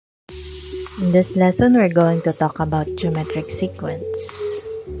In this lesson, we're going to talk about geometric sequence.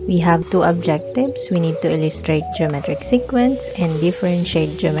 We have two objectives. We need to illustrate geometric sequence and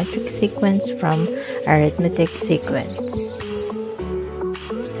differentiate geometric sequence from arithmetic sequence.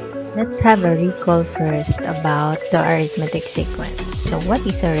 Let's have a recall first about the arithmetic sequence. So what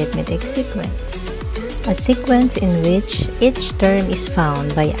is arithmetic sequence? A sequence in which each term is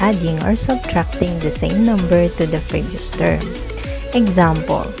found by adding or subtracting the same number to the previous term.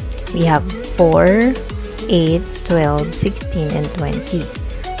 Example, we have 4, 8, 12, 16, and 20.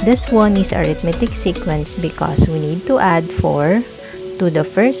 This one is arithmetic sequence because we need to add 4 to the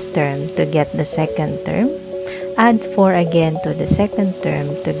first term to get the second term, add 4 again to the second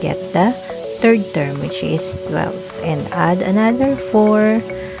term to get the third term, which is 12, and add another 4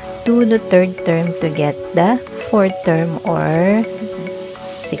 to the third term to get the fourth term, or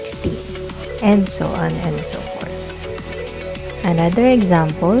 16, and so on and so forth. Another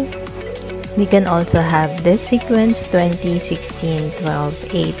example, we can also have this sequence 20, 16,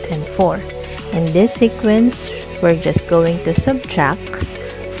 12, 8, and 4. In this sequence, we're just going to subtract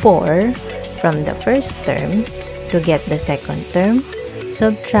 4 from the first term to get the second term,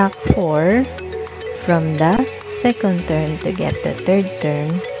 subtract 4 from the second term to get the third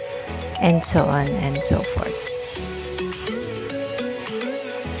term, and so on and so forth.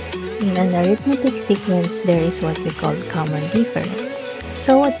 In an arithmetic sequence, there is what we call common difference.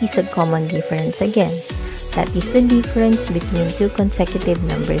 So what is a common difference again? That is the difference between two consecutive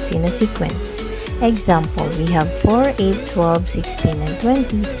numbers in a sequence. Example, we have 4, 8, 12, 16, and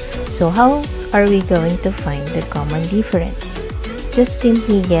 20. So how are we going to find the common difference? Just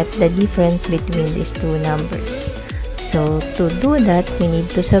simply get the difference between these two numbers. So to do that, we need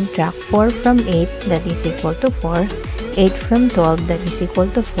to subtract 4 from 8, that is equal to 4, 8 from 12, that is equal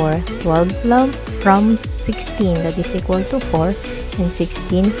to 4, 12 from 16, that is equal to 4, and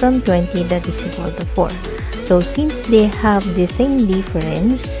 16 from 20, that is equal to 4. So since they have the same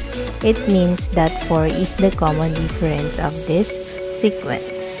difference, it means that 4 is the common difference of this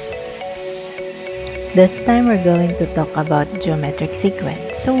sequence. This time we're going to talk about geometric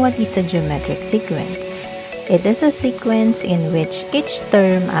sequence. So what is a geometric sequence? It is a sequence in which each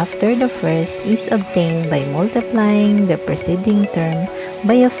term after the first is obtained by multiplying the preceding term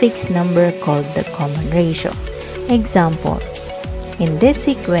by a fixed number called the common ratio. Example, in this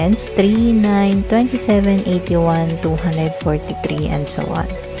sequence, 3, 9, 27, 81, 243, and so on.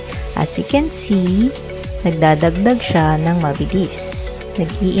 As you can see, nagdadagdag siya ng mabilis.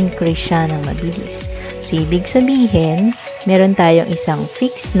 Nag-i-increase siya ng mabilis. So, ibig sabihin, meron tayong isang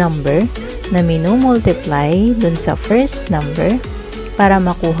fixed number na minumultiply dun sa first number para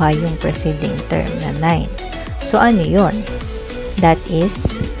makuha yung preceding term na 9. So, ano yun? That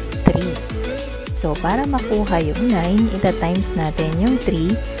is 3. So, para makuha yung 9, ita-times natin yung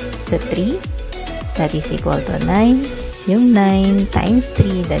 3 sa 3. That is equal to 9. Yung 9 times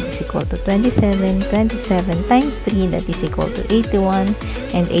 3, that is equal to 27. 27 times 3, that is equal to 81.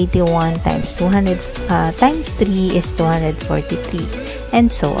 And 81 times 200 times 3 is 243.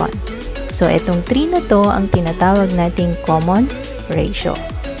 And so on. So, itong 3 na to ang tinatawag nating common ratio.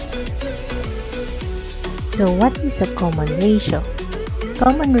 So, what is a common ratio?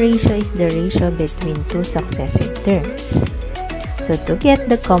 Common ratio is the ratio between two successive terms. So, to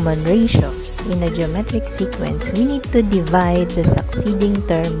get the common ratio in a geometric sequence, we need to divide the succeeding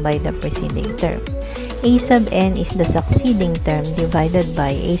term by the preceding term. A sub n is the succeeding term divided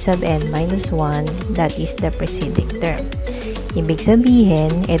by a sub n minus 1, that is the preceding term. Ibig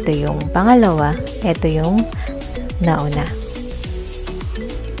sabihin, ito yung pangalawa, ito yung nauna.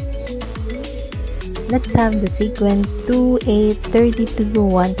 Let's have the sequence 2, 8, 32,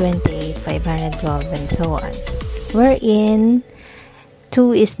 128, 512, and so on. Wherein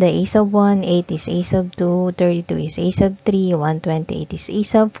 2 is the a sub 1, 8 is a sub 2, 32 is a sub 3, 128 is a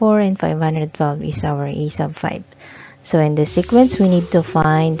sub 4, and 512 is our a sub 5. So in this sequence, we need to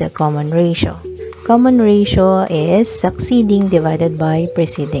find the common ratio. Common ratio is succeeding divided by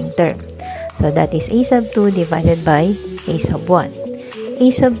preceding term. So that is a sub 2 divided by a sub 1. A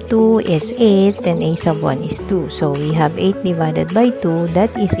sub 2 is 8 and a sub 1 is 2. So we have 8 divided by 2,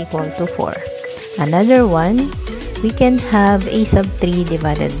 that is equal to 4. Another one, we can have a sub 3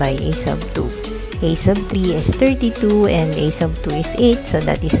 divided by a sub 2. A sub 3 is 32 and a sub 2 is 8. So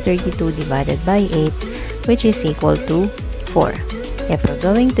that is 32 divided by 8, which is equal to 4. If we're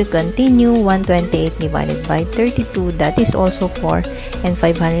going to continue, 128 divided by 32, that is also 4. And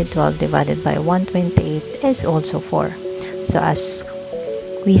 512 divided by 128 is also 4. So as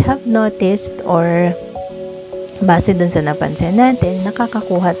we have noticed, or base dun sa napansin natin,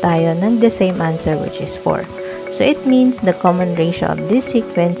 nakakakuha tayo ng the same answer, which is 4. So it means the common ratio of this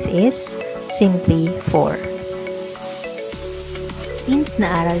sequence is simply 4. Since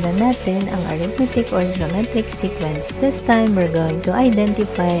naaral na natin ang arithmetic or geometric sequence, this time we're going to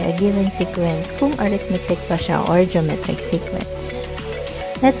identify a given sequence kung arithmetic pa siya or geometric sequence.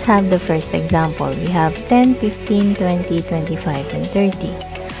 Let's have the first example. We have 10, 15, 20, 25, and 30.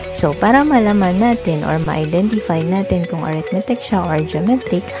 So, para malaman natin or ma-identify natin kung arithmetic siya or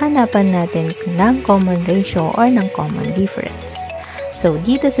geometric, hanapan natin ng common ratio or ng common difference. So,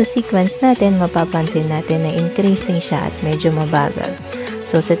 dito sa sequence natin, mapapansin natin na increasing siya at medyo mabagal.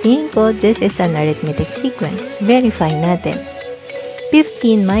 So, sa tingin ko, this is an arithmetic sequence. Verify natin.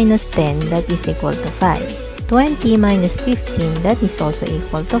 15 minus 10, that is equal to 5. 20 minus 15, that is also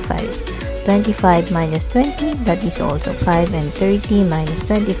equal to 5. 25 minus 20, that is also 5. And 30 minus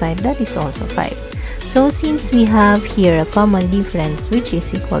 25, that is also 5. So, since we have here a common difference which is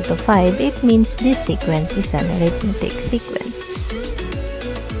equal to 5, it means this sequence is an arithmetic sequence.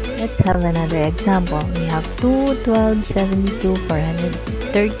 Let's have another example. We have 2, 12, 72,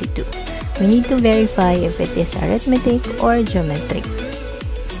 432. We need to verify if it is arithmetic or geometric.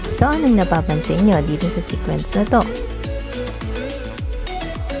 So, anong napapansin nyo dito sa sequence na to?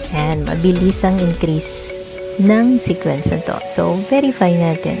 And mabilis ang increase ng sequence na to. So, verify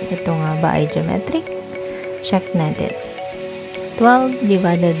natin. Ito nga ba ay geometric? Check natin. 12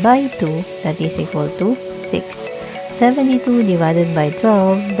 divided by 2, that is equal to 6. 72 divided by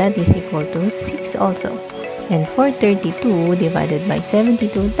 12, that is equal to 6 also. And 432 divided by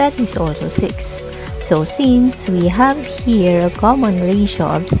 72, that is also 6. So, since we have here a common ratio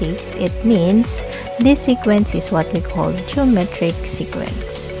of 6, it means this sequence is what we call geometric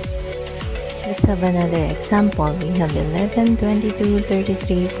sequence. Let's have another example. We have 11, 22,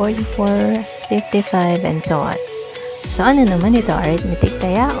 33, 44, 55, and so on. So, ano naman ito? Arithmetic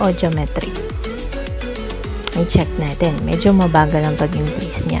kaya o geometric? I-check natin. Medyo mabagal ang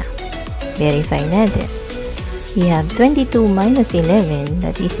pag-increase niya. Verify natin. We have 22 minus 11,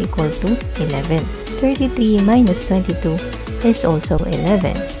 that is equal to 11. 33 minus 22 is also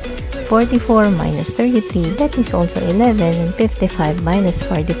 11. 44 minus 33, that is also 11. And 55 minus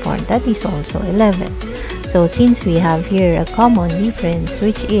 44, that is also 11. So, since we have here a common difference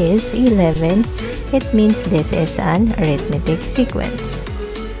which is 11, it means this is an arithmetic sequence.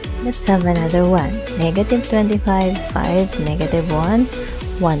 Let's have another one. Negative 25, 5, negative 1,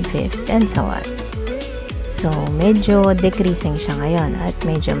 1/5, and so on. So, medyo decreasing siya ngayon at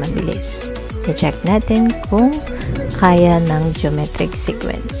medyo mabilis. I-check natin kung kaya ng geometric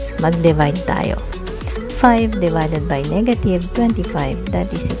sequence. Mag-divide tayo. 5 divided by negative 25,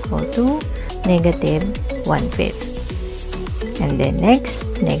 that is equal to negative 1/5. And then next,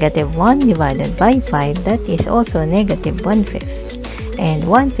 negative 1 divided by 5, that is also negative 1/5. And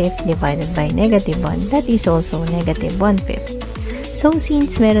 1/5 divided by negative 1, that is also negative 1/5. So,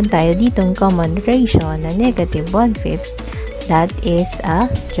 since meron tayo ditong common ratio na negative 1/5, that is a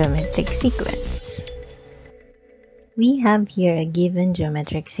geometric sequence. We have here a given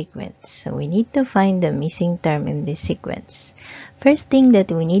geometric sequence. So, we need to find the missing term in this sequence. First thing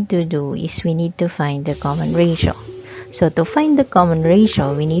that we need to do is we need to find the common ratio. So, to find the common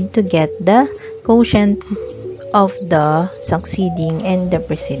ratio, we need to get the quotient of the succeeding and the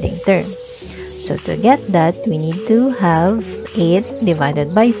preceding term. So, to get that, we need to have 8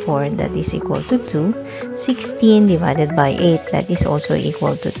 divided by 4, that is equal to 2. 16 divided by 8, that is also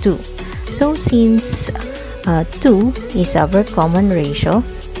equal to 2. So, since 2 is our common ratio,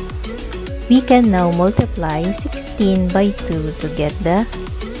 we can now multiply 16 by 2 to get the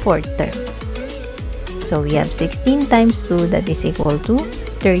fourth term. So, we have 16 times 2, that is equal to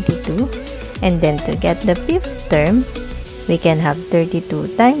 32. And then to get the fifth term, we can have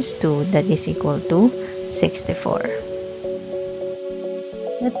 32 times 2, that is equal to 64.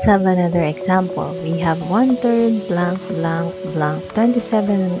 Let's have another example. We have 1/3 blank blank blank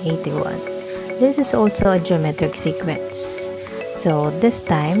 27 and 81. This is also a geometric sequence. So, this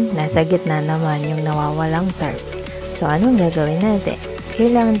time, nasa gitna naman yung nawawalang term. So, anong gagawin natin?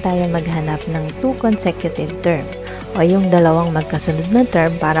 Kailangan tayo maghanap ng 2 consecutive term o yung dalawang magkasunod na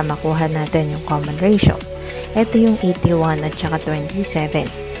term para makuha natin yung common ratio. Ito yung 81 at saka 27.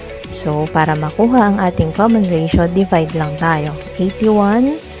 So, para makuha ang ating common ratio, divide lang tayo.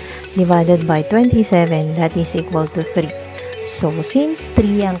 81 divided by 27, that is equal to 3. So, since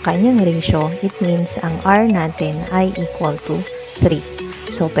 3 ang kanyang ratio, it means ang R natin ay equal to 3.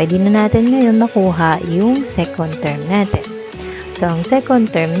 So, pwede na natin ngayon makuha yung second term natin. So, ang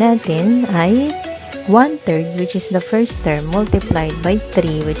second term natin ay 1/3, which is the first term, multiplied by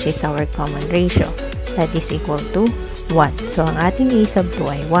 3, which is our common ratio. That is equal to 1. So, ang ating a sub 2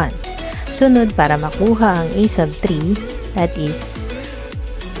 ay 1. Sunod, para makuha ang a sub 3, that is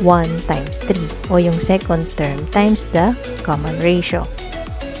 1 times 3 o yung second term times the common ratio.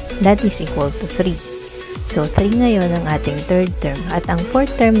 That is equal to 3. So, 3 ngayon ang ating third term. At ang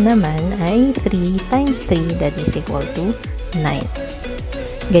fourth term naman ay 3 times 3, that is equal to 9.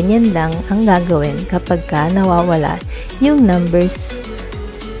 Ganyan lang ang gagawin kapag ka nawawala yung numbers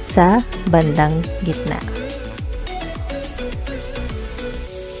sa bandang gitna.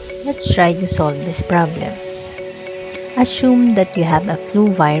 Let's try to solve this problem. Assume that you have a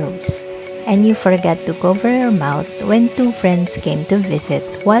flu virus and you forgot to cover your mouth when 2 friends came to visit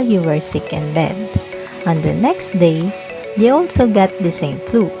while you were sick in bed. On the next day, they also got the same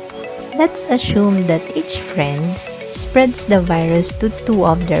flu. Let's assume that each friend spreads the virus to 2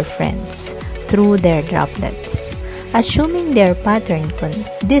 of their friends through their droplets. Assuming this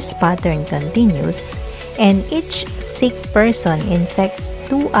pattern continues, and each sick person infects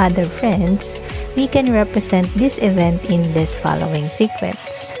 2 other friends, we can represent this event in this following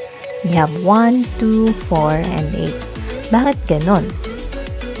sequence. We have 1, 2, 4, and 8. Bakit ganon?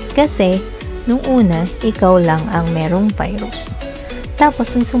 Kasi, nung una, ikaw lang ang merong virus.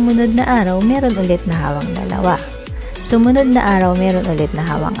 Tapos, nung sumunod na araw, meron ulit na hawang 2. Sumunod na araw, meron ulit na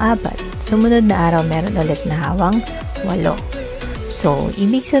hawang 4. Sumunod na araw, meron ulit na hawang 8. So,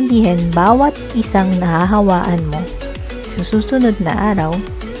 ibig sabihin, bawat isang nahahawaan mo, sa susunod na araw,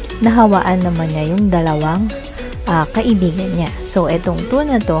 nahawaan naman niya yung 2 kaibigan niya. So, itong 2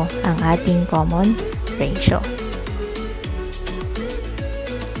 na to, ang ating common ratio.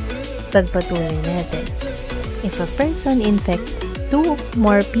 Pagpatuloy natin. If a person infects 2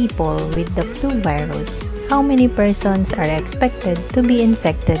 more people with the flu virus, how many persons are expected to be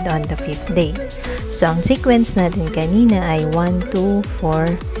infected on the 5th day? So, ang sequence natin kanina ay 1, 2,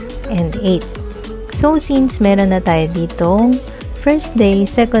 4, and 8. So, since meron na tayo ditong first day,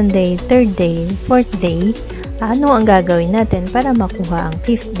 second day, third day, fourth day, ano ang gagawin natin para makuha ang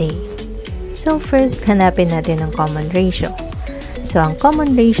 5th day? So, first, hanapin natin ang common ratio. So, ang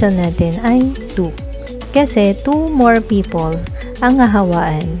common ratio natin ay 2. Kasi 2 more people ang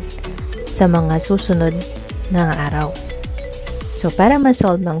hahawaan sa mga susunod na araw. So, para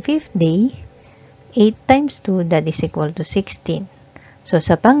ma-solve ang 5th day, 8 times 2, that is equal to 16. So,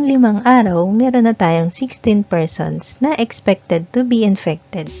 sa pang-5 araw, meron na tayong 16 persons na expected to be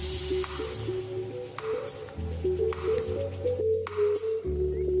infected.